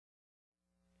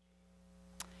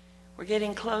We're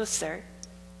getting closer,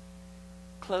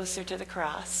 closer to the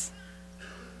cross,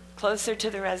 closer to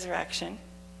the resurrection.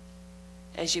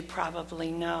 As you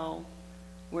probably know,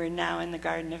 we're now in the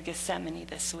Garden of Gethsemane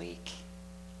this week.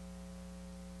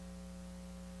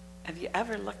 Have you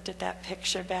ever looked at that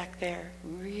picture back there?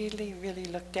 Really, really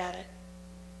looked at it?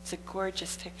 It's a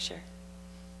gorgeous picture.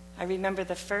 I remember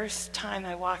the first time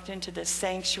I walked into this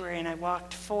sanctuary and I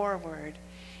walked forward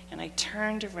and I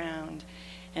turned around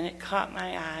and it caught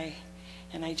my eye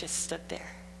and I just stood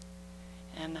there.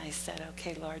 And I said,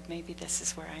 okay, Lord, maybe this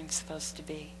is where I'm supposed to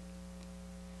be.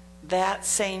 That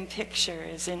same picture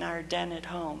is in our den at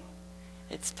home.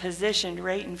 It's positioned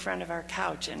right in front of our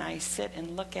couch, and I sit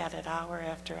and look at it hour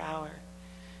after hour.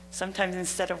 Sometimes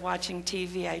instead of watching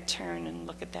TV, I turn and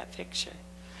look at that picture.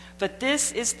 But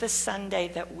this is the Sunday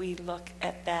that we look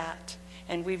at that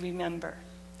and we remember.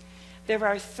 There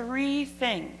are 3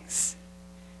 things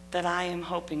that I am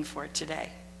hoping for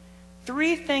today.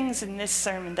 3 things in this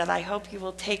sermon that I hope you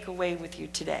will take away with you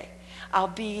today. I'll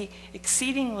be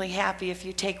exceedingly happy if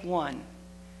you take 1.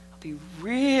 Be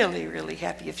really, really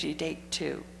happy if you take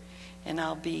 2, and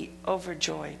I'll be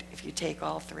overjoyed if you take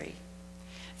all 3.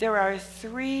 There are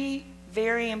 3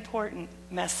 very important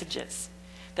messages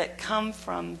that come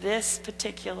from this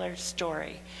particular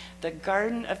story, the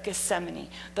Garden of Gethsemane,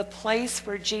 the place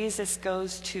where Jesus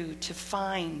goes to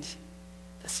find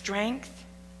the strength,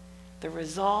 the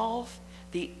resolve,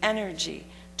 the energy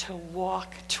to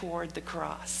walk toward the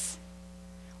cross.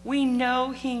 We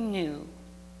know he knew.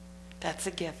 That's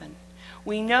a given.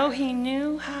 We know he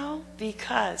knew how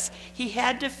because he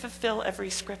had to fulfill every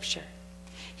scripture.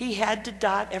 He had to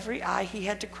dot every I. He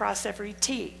had to cross every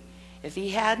T. If he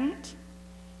hadn't,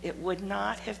 it would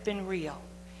not have been real.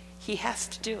 He has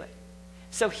to do it.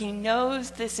 So he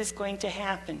knows this is going to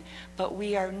happen, but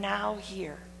we are now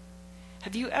here.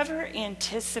 Have you ever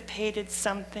anticipated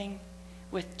something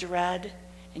with dread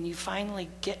and you finally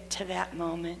get to that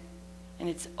moment and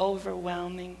it's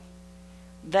overwhelming?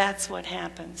 That's what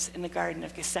happens in the Garden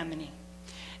of Gethsemane.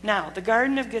 Now, the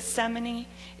Garden of Gethsemane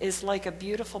is like a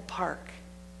beautiful park.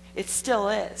 It still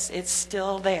is. It's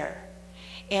still there.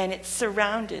 And it's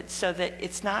surrounded so that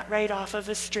it's not right off of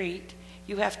a street.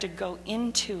 You have to go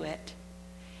into it.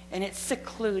 And it's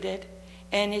secluded.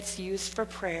 And it's used for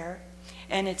prayer.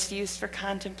 And it's used for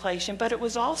contemplation. But it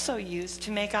was also used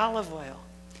to make olive oil.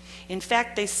 In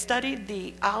fact, they studied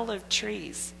the olive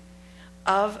trees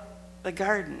of the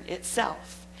garden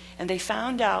itself. And they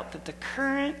found out that the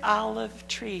current olive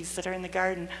trees that are in the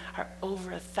garden are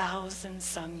over 1,000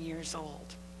 some years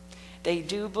old. They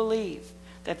do believe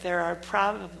that there are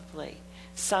probably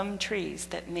some trees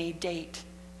that may date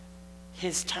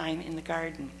his time in the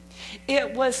garden.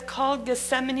 It was called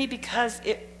Gethsemane because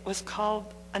it was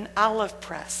called an olive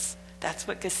press. That's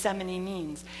what Gethsemane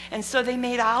means. And so they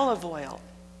made olive oil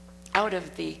out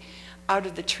of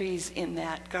the trees in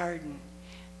that garden.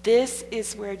 This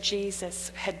is where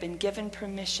Jesus had been given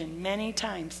permission many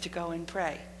times to go and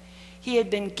pray. He had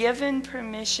been given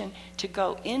permission to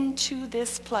go into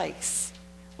this place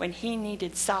when he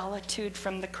needed solitude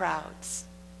from the crowds.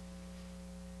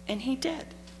 And he did.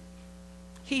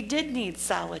 He did need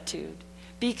solitude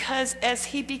because as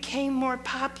he became more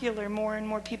popular, more and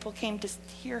more people came to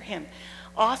hear him.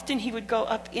 Often he would go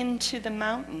up into the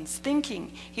mountains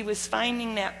thinking he was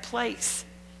finding that place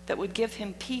that would give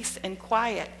him peace and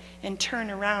quiet, and turn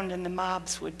around and the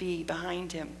mobs would be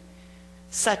behind him,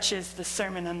 such as the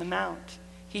Sermon on the Mount.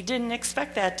 He didn't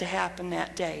expect that to happen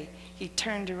that day. He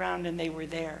turned around and they were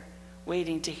there,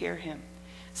 waiting to hear him.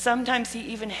 Sometimes he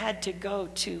even had to go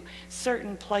to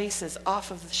certain places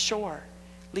off of the shore,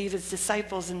 leave his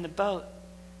disciples in the boat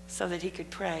so that he could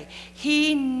pray.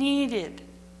 He needed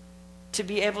to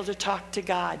be able to talk to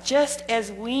God, just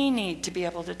as we need to be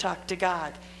able to talk to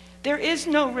God. There is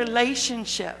no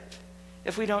relationship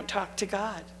if we don't talk to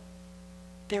God.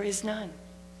 There is none.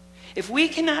 If we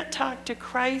cannot talk to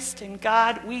Christ and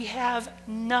God, we have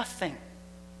nothing.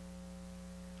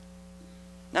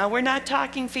 Now, we're not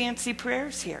talking fancy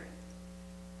prayers here.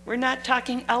 We're not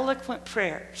talking eloquent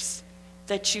prayers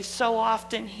that you so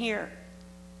often hear.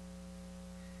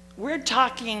 We're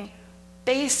talking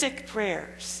basic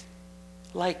prayers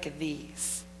like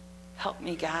these. Help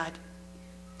me, God.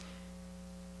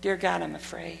 Dear God, I'm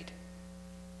afraid.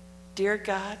 Dear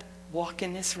God, walk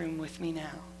in this room with me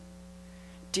now.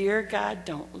 Dear God,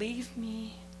 don't leave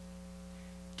me.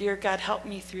 Dear God, help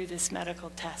me through this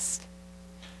medical test.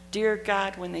 Dear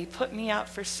God, when they put me out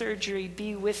for surgery,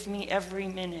 be with me every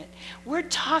minute. We're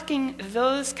talking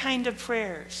those kind of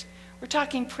prayers. We're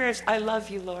talking prayers, I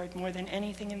love you, Lord, more than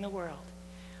anything in the world.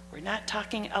 We're not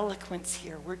talking eloquence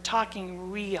here. We're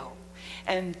talking real.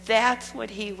 And that's what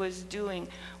he was doing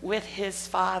with his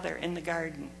Father in the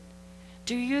garden.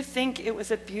 Do you think it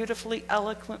was a beautifully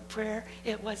eloquent prayer?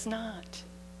 It was not.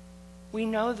 We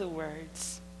know the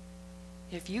words.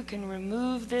 If you can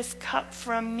remove this cup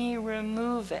from me,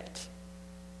 remove it.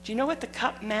 Do you know what the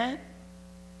cup meant?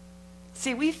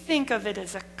 See, we think of it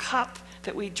as a cup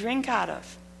that we drink out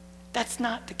of. That's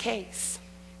not the case.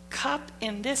 Cup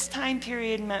in this time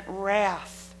period meant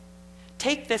wrath.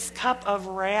 Take this cup of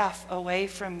wrath away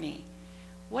from me.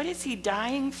 What is he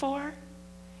dying for?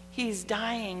 He's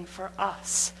dying for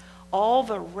us. All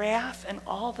the wrath and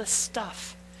all the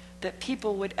stuff that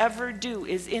people would ever do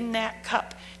is in that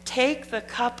cup. Take the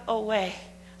cup away.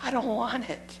 I don't want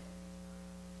it.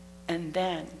 And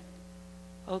then,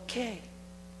 okay,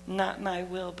 not my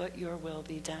will, but your will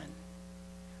be done.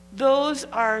 Those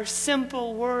are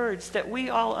simple words that we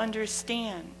all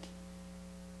understand.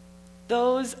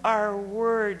 Those are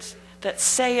words that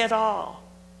say it all.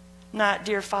 Not,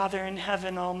 dear Father in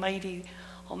heaven, almighty,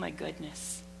 oh my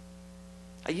goodness.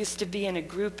 I used to be in a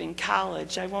group in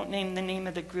college. I won't name the name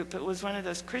of the group. It was one of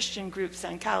those Christian groups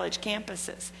on college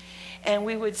campuses. And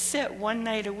we would sit one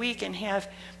night a week and have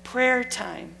prayer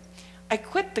time. I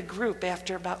quit the group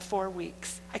after about 4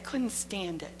 weeks. I couldn't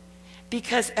stand it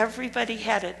because everybody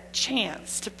had a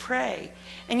chance to pray.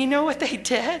 And you know what they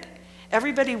did?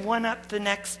 Everybody one up the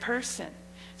next person.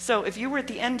 So if you were at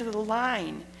the end of the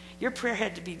line, your prayer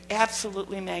had to be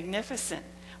absolutely magnificent.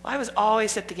 Well, I was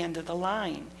always at the end of the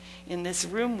line in this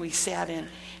room we sat in.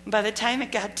 And by the time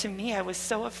it got to me, I was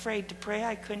so afraid to pray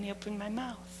I couldn't open my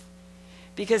mouth.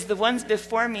 Because the ones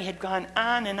before me had gone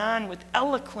on and on with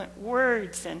eloquent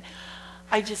words. And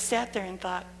I just sat there and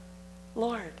thought,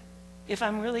 Lord, if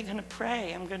I'm really going to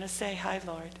pray, I'm going to say, hi,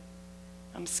 Lord,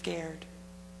 I'm scared.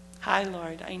 Hi,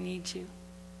 Lord, I need you.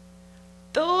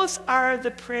 Those are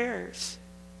the prayers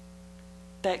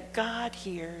that God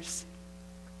hears.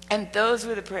 And those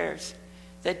were the prayers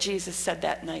that Jesus said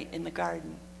that night in the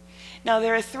garden. Now,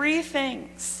 there are 3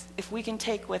 things, if we can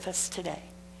take with us today.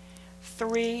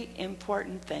 3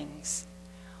 important things.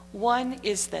 One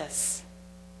is this.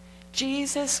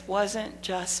 Jesus wasn't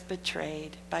just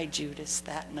betrayed by Judas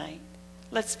that night.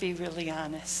 Let's be really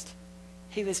honest.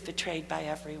 He was betrayed by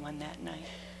everyone that night.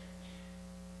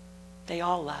 They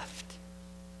all left.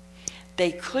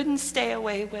 They couldn't stay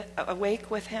awake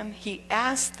with him. He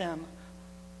asked them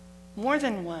more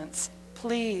than once,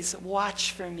 please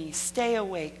watch for me. Stay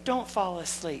awake. Don't fall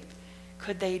asleep.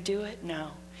 Could they do it?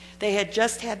 No. They had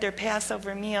just had their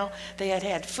Passover meal. They had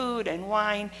had food and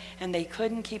wine, and they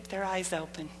couldn't keep their eyes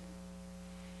open.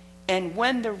 And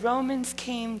when the Romans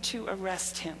came to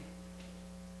arrest him,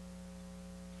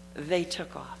 they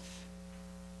took off.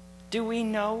 Do we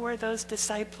know where those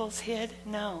disciples hid?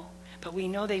 No. But we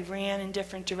know they ran in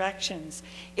different directions.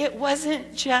 It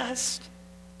wasn't just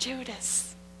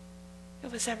Judas.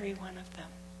 It was every one of them.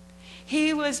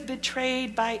 He was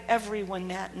betrayed by everyone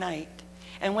that night.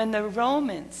 And when the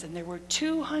Romans, and there were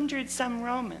 200 some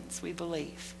Romans, we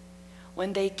believe,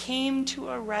 when they came to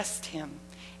arrest him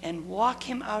and walk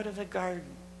him out of the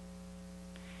garden,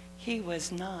 he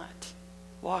was not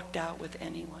walked out with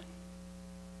anyone.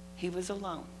 He was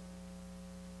alone.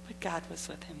 But God was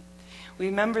with him.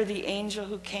 Remember the angel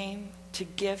who came to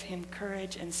give him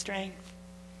courage and strength?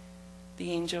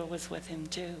 The angel was with him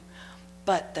too.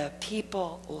 But the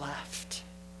people left.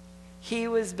 He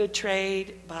was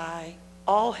betrayed by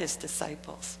all his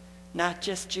disciples, not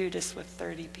just Judas with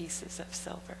 30 pieces of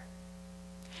silver.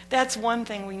 That's one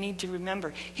thing we need to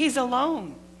remember. He's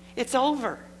alone. It's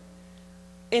over.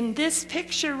 In this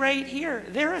picture right here,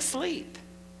 they're asleep.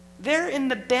 They're in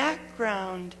the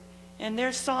background and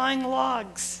they're sawing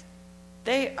logs.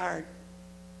 They are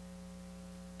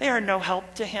no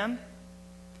help to him.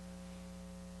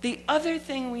 The other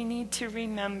thing we need to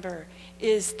remember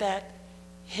is that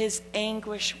his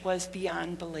anguish was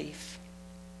beyond belief.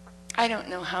 I don't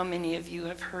know how many of you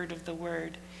have heard of the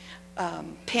word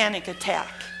panic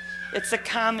attack. It's a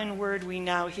common word we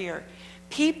now hear.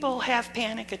 People have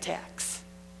panic attacks.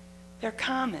 They're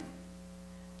common.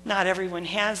 Not everyone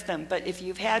has them, but if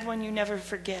you've had one, you never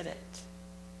forget it.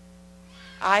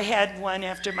 I had one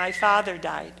after my father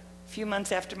died. A few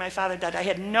months after my father died, I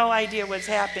had no idea what was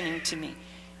happening to me.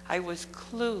 I was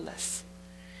clueless.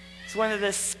 It's one of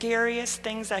the scariest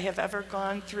things I have ever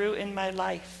gone through in my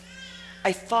life.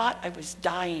 I thought I was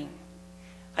dying.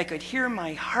 I could hear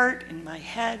my heart in my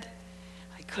head.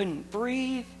 I couldn't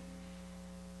breathe.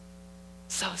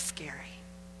 So scary.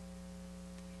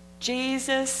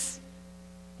 Jesus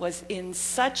was in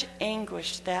such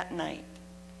anguish that night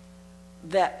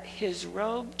that his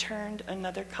robe turned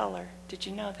another color. Did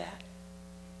you know that?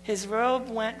 His robe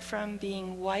went from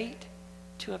being white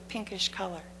to a pinkish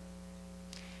color.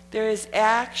 There is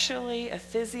actually a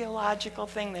physiological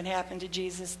thing that happened to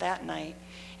Jesus that night,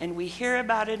 and we hear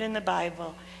about it in the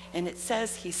Bible, and it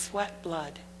says he sweat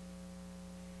blood.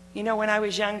 You know, when I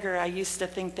was younger, I used to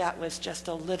think that was just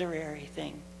a literary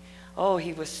thing. Oh,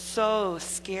 he was so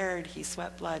scared he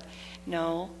sweat blood.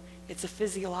 No, it's a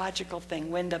physiological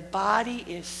thing. When the body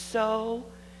is so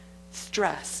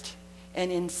stressed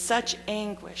and in such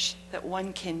anguish that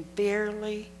one can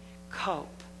barely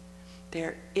cope,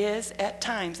 there is at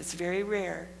times, it's very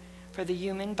rare for the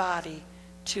human body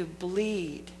to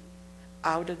bleed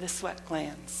out of the sweat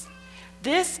glands.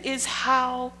 This is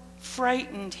how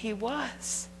frightened he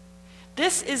was.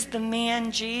 This is the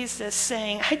man Jesus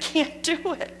saying, I can't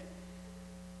do it.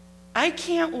 I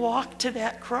can't walk to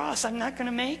that cross. I'm not going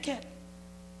to make it.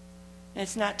 And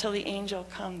it's not till the angel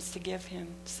comes to give him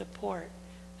support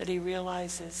that he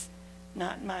realizes,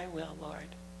 not my will, Lord,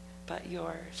 but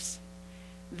yours.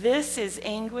 This is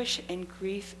anguish and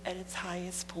grief at its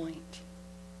highest point.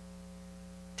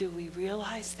 Do we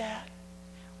realize that?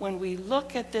 When we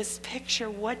look at this picture,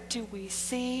 what do we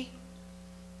see?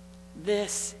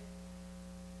 This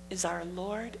is our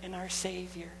Lord and our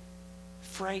Savior,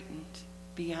 frightened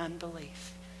beyond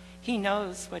belief. He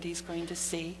knows what he's going to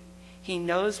see. He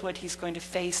knows what he's going to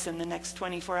face in the next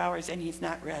 24 hours, and he's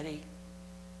not ready.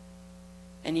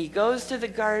 And he goes to the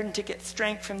garden to get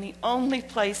strength from the only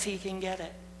place he can get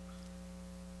it.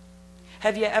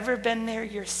 Have you ever been there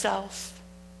yourself?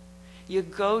 You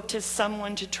go to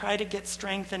someone to try to get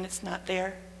strength and it's not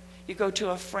there. You go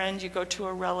to a friend, you go to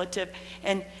a relative,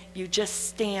 and you just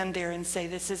stand there and say,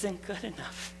 this isn't good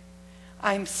enough.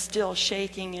 I'm still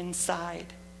shaking inside.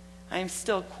 I'm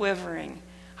still quivering.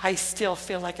 I still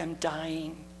feel like I'm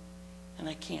dying, and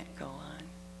I can't go on.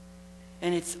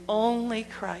 And it's only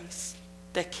Christ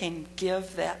that can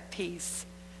give that peace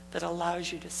that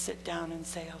allows you to sit down and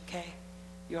say, okay,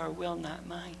 your will, not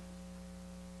mine.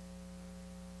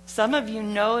 Some of you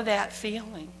know that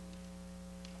feeling.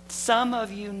 Some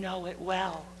of you know it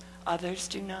well. Others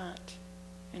do not.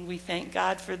 And we thank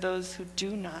God for those who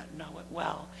do not know it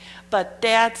well. But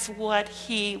that's what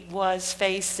he was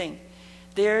facing.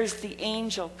 There's the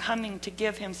angel coming to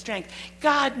give him strength.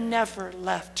 God never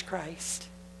left Christ.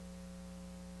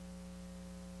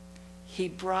 He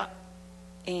brought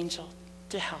angel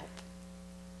to help.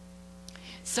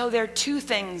 So there are two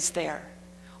things there.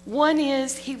 One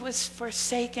is he was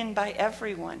forsaken by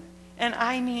everyone. And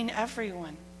I mean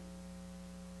everyone.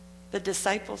 The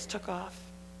disciples took off.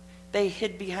 They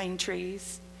hid behind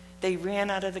trees. They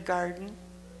ran out of the garden.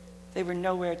 They were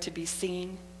nowhere to be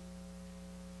seen.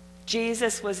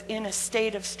 Jesus was in a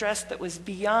state of stress that was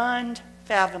beyond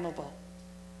fathomable.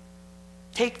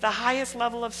 Take the highest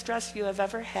level of stress you have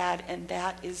ever had, and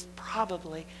that is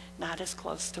probably not as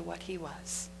close to what he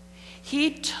was.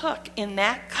 He took in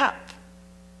that cup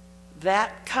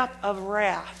of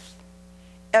wrath,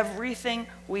 everything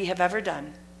we have ever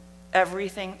done,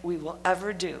 everything we will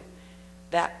ever do.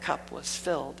 That cup was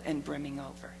filled and brimming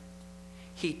over.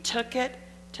 He took it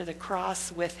to the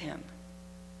cross with him.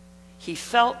 He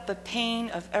felt the pain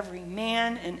of every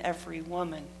man and every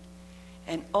woman,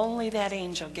 and only that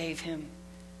angel gave him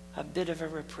a bit of a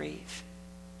reprieve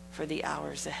for the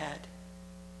hours ahead.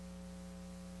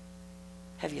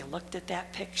 Have you looked at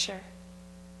that picture?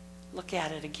 Look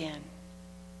at it again.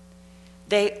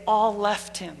 They all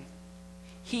left him.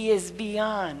 He is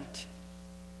beyond.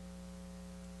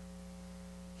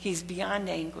 He's beyond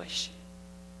anguish.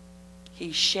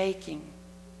 He's shaking.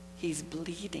 He's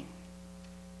bleeding.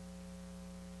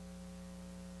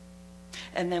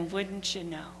 And then wouldn't you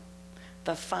know,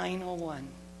 the final one.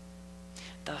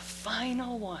 The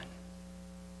final one.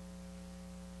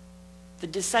 The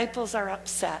disciples are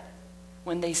upset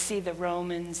when they see the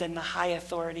Romans and the high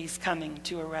authorities coming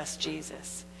to arrest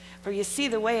Jesus. For you see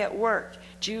the way it worked.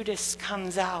 Judas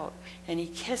comes out and he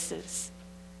kisses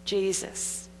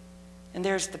Jesus. And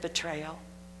there's the betrayal.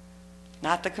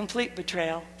 Not the complete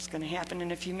betrayal. It's going to happen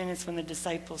in a few minutes when the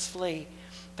disciples flee.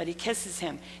 But he kisses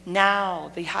him.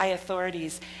 Now the high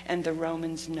authorities and the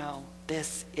Romans know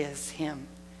this is him.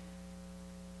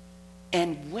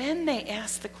 And when they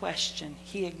ask the question,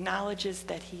 he acknowledges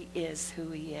that he is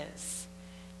who he is.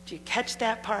 Do you catch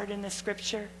that part in the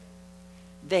scripture?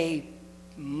 They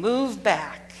move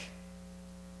back.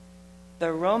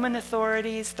 The Roman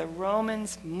authorities, the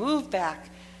Romans move back.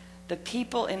 The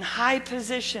people in high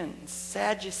positions,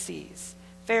 Sadducees,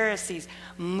 Pharisees,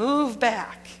 move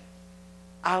back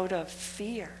out of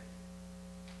fear.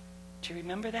 Do you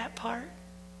remember that part?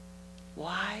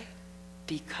 Why?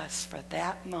 Because for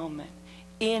that moment,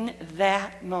 in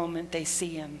that moment, they see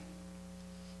him.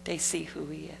 They see who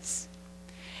he is.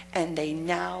 And they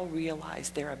now realize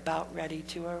they're about ready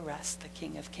to arrest the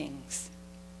King of Kings.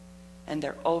 And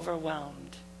they're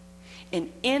overwhelmed.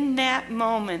 And in that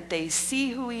moment, they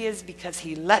see who he is because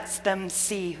he lets them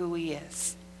see who he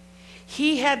is.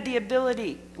 He had the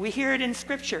ability, we hear it in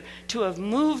Scripture, to have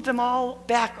moved them all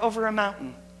back over a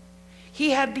mountain.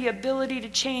 He had the ability to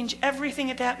change everything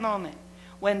at that moment.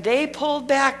 When they pulled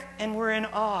back and were in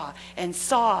awe and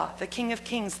saw the King of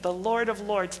Kings, the Lord of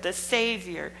Lords, the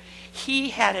Savior, he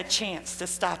had a chance to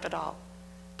stop it all,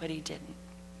 but he didn't.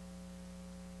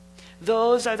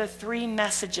 Those are the three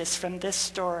messages from this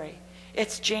story.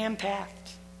 It's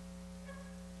jam-packed.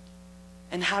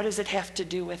 And how does it have to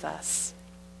do with us?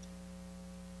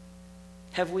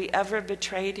 Have we ever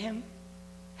betrayed him?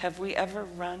 Have we ever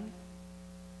run?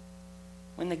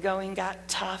 When the going got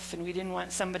tough and we didn't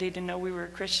want somebody to know we were a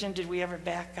Christian, did we ever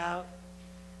back out?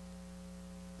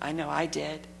 I know I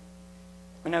did.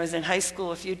 When I was in high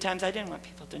school a few times, I didn't want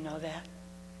people to know that.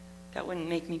 That wouldn't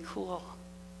make me cool.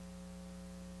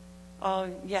 Oh,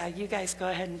 yeah, you guys go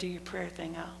ahead and do your prayer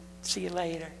thing. I'll see you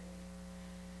later.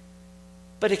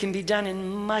 But it can be done in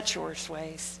much worse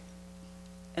ways.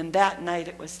 And that night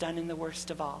it was done in the worst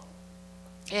of all.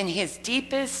 In his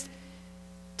deepest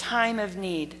time of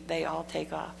need, they all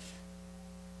take off.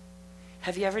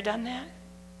 Have you ever done that?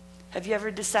 Have you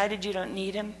ever decided you don't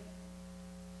need him?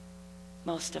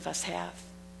 Most of us have.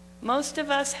 Most of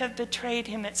us have betrayed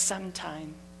him at some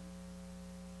time.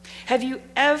 Have you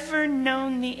ever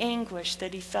known the anguish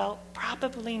that he felt?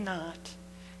 Probably not,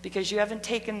 because you haven't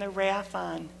taken the wrath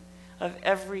on of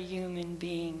every human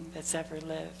being that's ever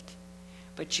lived.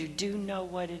 But you do know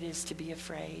what it is to be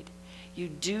afraid. You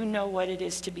do know what it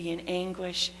is to be in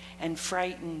anguish and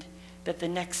frightened that the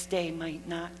next day might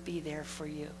not be there for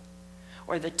you,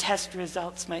 or the test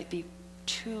results might be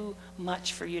too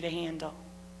much for you to handle.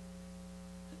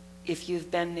 If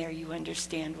you've been there, you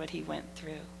understand what he went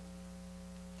through.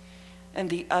 And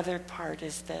the other part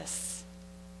is this.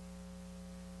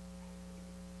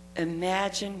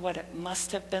 Imagine what it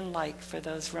must have been like for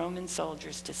those Roman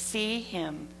soldiers to see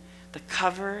him. The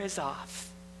cover is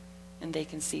off, and they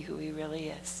can see who he really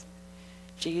is.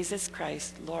 Jesus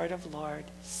Christ, Lord of Lords,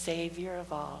 Savior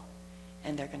of all.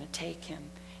 And they're going to take him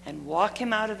and walk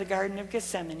him out of the Garden of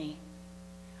Gethsemane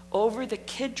over the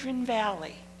Kidron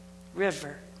Valley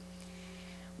River,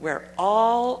 where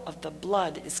all of the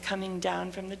blood is coming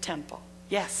down from the temple.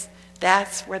 Yes,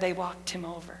 that's where they walked him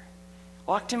over.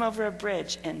 Walked him over a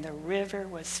bridge, and the river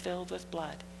was filled with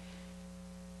blood.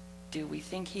 Do we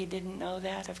think he didn't know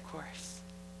that? Of course.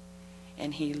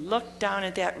 And he looked down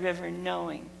at that river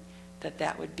knowing that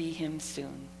that would be him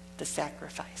soon, the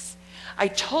sacrifice. I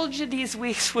told you these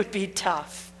weeks would be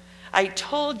tough. I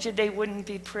told you they wouldn't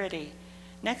be pretty.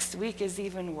 Next week is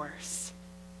even worse.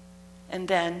 And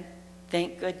then,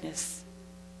 thank goodness,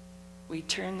 we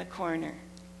turn the corner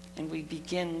and we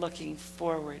begin looking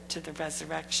forward to the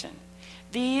resurrection.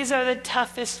 These are the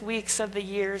toughest weeks of the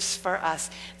years for us.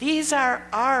 These are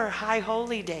our high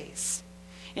holy days.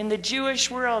 In the Jewish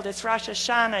world, it's Rosh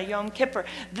Hashanah, Yom Kippur.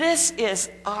 This is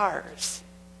ours.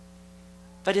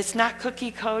 But it's not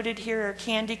cookie-coated here or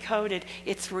candy-coated.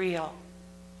 It's real.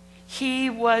 He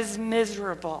was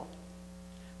miserable,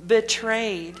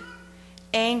 betrayed,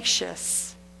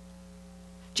 anxious.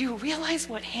 Do you realize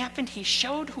what happened? He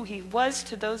showed who he was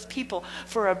to those people.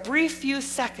 For a brief few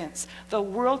seconds, the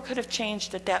world could have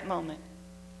changed at that moment.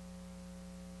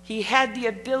 He had the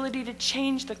ability to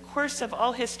change the course of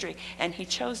all history, and he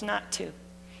chose not to.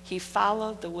 He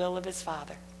followed the will of his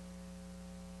Father.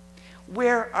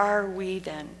 Where are we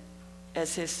then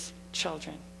as his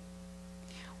children?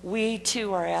 We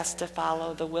too are asked to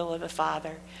follow the will of the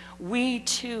Father. We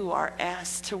too are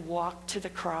asked to walk to the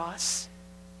cross.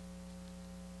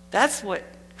 That's what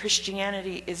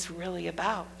Christianity is really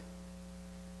about.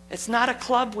 It's not a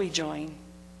club we join.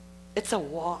 It's a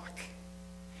walk.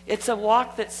 It's a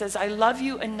walk that says, I love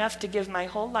you enough to give my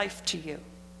whole life to you.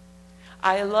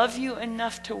 I love you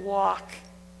enough to walk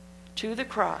to the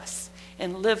cross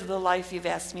and live the life you've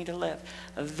asked me to live.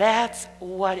 That's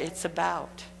what it's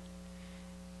about.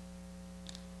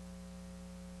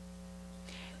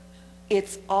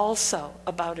 It's also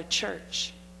about a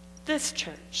church, this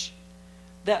church,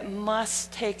 that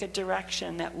must take a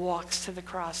direction that walks to the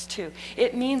cross too.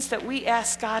 It means that we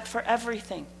ask God for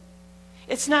everything.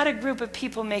 It's not a group of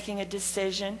people making a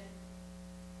decision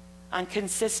on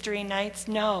consistory nights.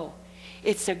 No,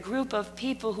 it's a group of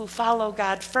people who follow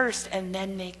God first and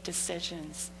then make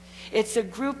decisions. It's a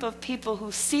group of people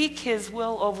who seek his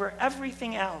will over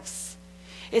everything else.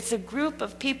 It's a group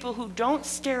of people who don't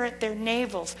stare at their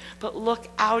navels, but look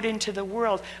out into the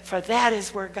world, for that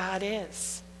is where God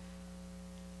is.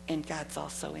 And God's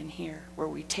also in here, where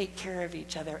we take care of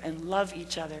each other and love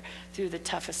each other through the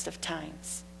toughest of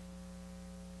times.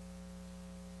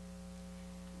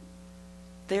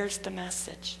 There's the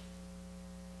message.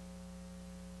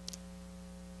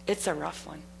 It's a rough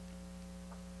one.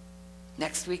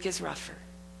 Next week is rougher.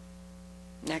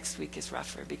 Next week is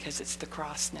rougher because it's the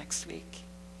cross next week.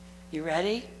 You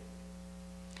ready?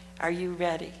 Are you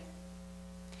ready?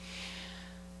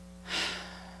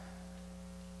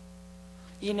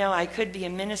 You know, I could be a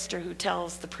minister who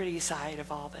tells the pretty side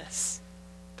of all this,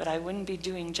 but I wouldn't be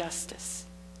doing justice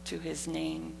to his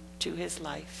name, to his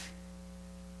life,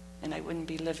 and I wouldn't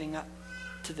be living up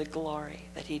to the glory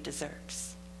that he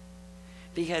deserves.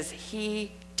 Because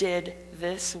he did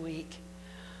this week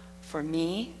for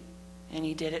me, and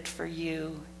he did it for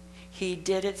you. He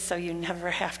did it so you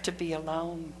never have to be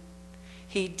alone.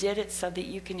 He did it so that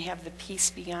you can have the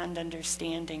peace beyond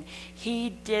understanding. He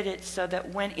did it so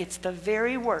that when it's the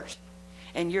very worst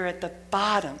and you're at the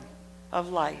bottom of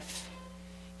life,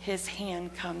 his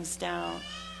hand comes down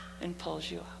and pulls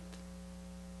you up.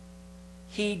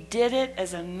 He did it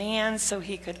as a man so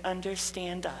he could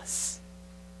understand us.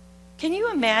 Can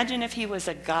you imagine if he was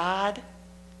a God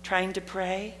trying to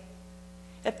pray?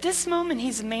 At this moment,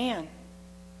 he's a man.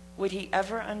 Would he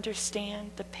ever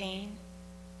understand the pain?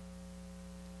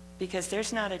 Because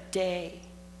there's not a day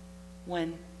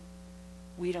when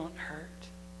we don't hurt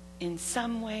in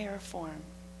some way or form.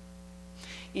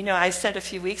 You know, I said a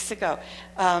few weeks ago,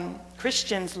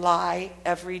 Christians lie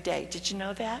every day. Did you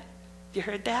know that? You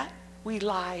heard that? We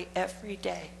lie every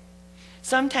day.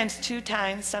 Sometimes 2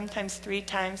 times, sometimes 3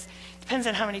 times. Depends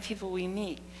on how many people we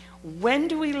meet. When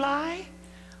do we lie?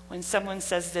 When someone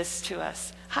says this to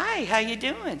us. Hi, how you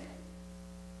doing?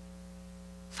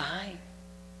 Fine.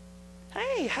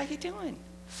 Hey, how you doing?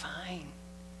 Fine.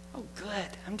 Oh,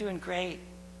 good. I'm doing great.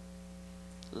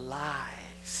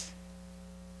 Lies.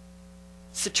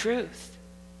 It's the truth.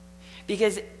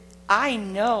 Because I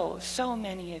know so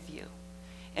many of you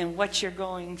and what you're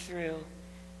going through,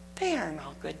 they aren't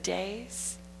all good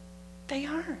days. They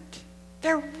aren't.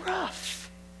 They're rough.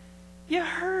 You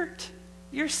hurt.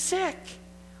 You're sick.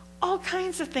 All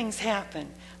kinds of things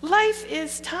happen. Life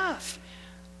is tough.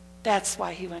 That's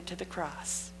why he went to the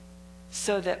cross.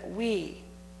 So that we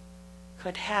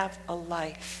could have a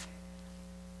life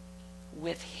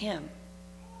with him,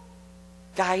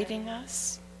 guiding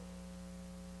us,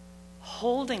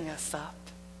 holding us up,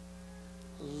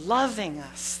 loving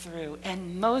us through,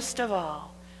 and most of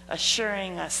all,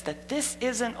 assuring us that this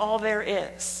isn't all there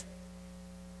is,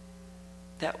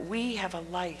 that we have a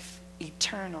life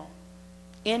eternal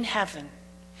in heaven.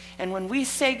 And when we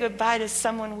say goodbye to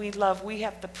someone we love, we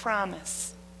have the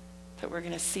promise that we're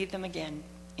going to see them again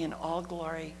in all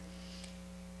glory.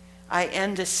 I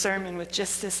end this sermon with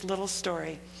just this little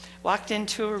story. Walked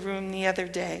into a room the other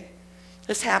day.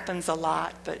 This happens a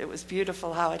lot, but it was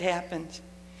beautiful how it happened.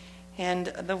 And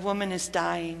the woman is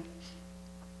dying,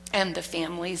 and the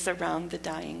family's around the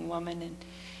dying woman.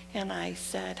 And I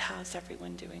said, how's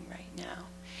everyone doing right now?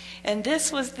 And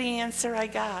this was the answer I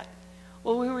got.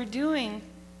 Well, we were doing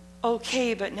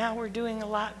okay, but now we're doing a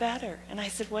lot better. And I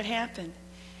said, what happened?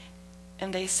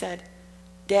 And they said,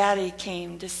 Daddy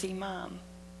came to see Mom.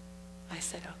 I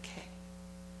said, okay.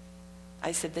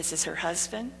 I said, this is her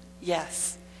husband?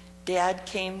 Yes. Dad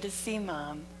came to see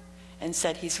Mom and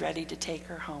said he's ready to take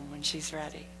her home when she's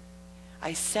ready.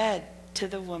 I said to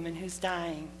the woman who's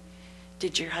dying,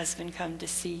 did your husband come to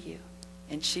see you?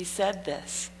 And she said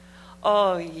this,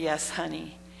 oh, yes,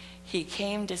 honey. He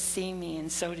came to see me,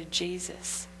 and so did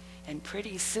Jesus. And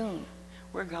pretty soon,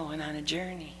 we're going on a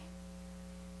journey.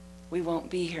 We won't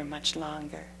be here much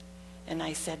longer. And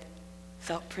I said,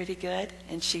 felt pretty good?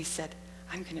 And she said,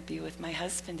 I'm going to be with my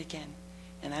husband again,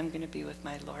 and I'm going to be with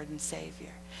my Lord and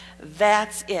Savior.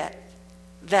 That's it.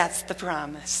 That's the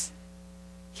promise.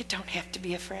 You don't have to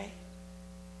be afraid.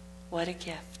 What a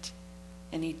gift.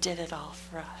 And he did it all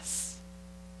for us.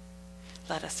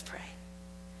 Let us pray.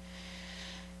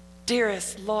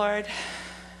 Dearest Lord,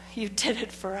 you did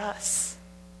it for us.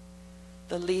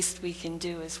 The least we can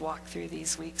do is walk through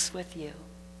these weeks with you.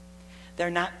 They're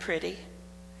not pretty.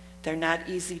 They're not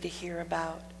easy to hear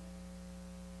about.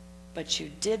 But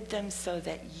you did them so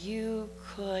that you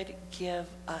could give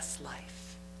us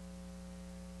life.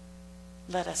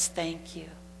 Let us thank you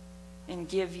and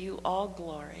give you all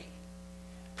glory.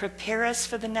 Prepare us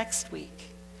for the next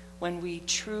week when we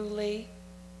truly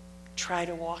try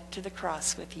to walk to the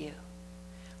cross with you.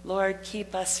 Lord,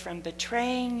 keep us from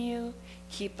betraying you.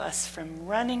 Keep us from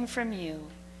running from you.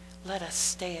 let us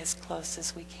stay as close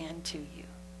as we can to you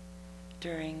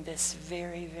during this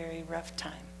very, very rough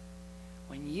time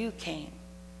when you came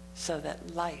so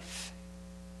that life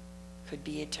could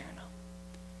be eternal.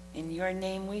 In your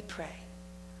name we pray.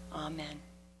 Amen.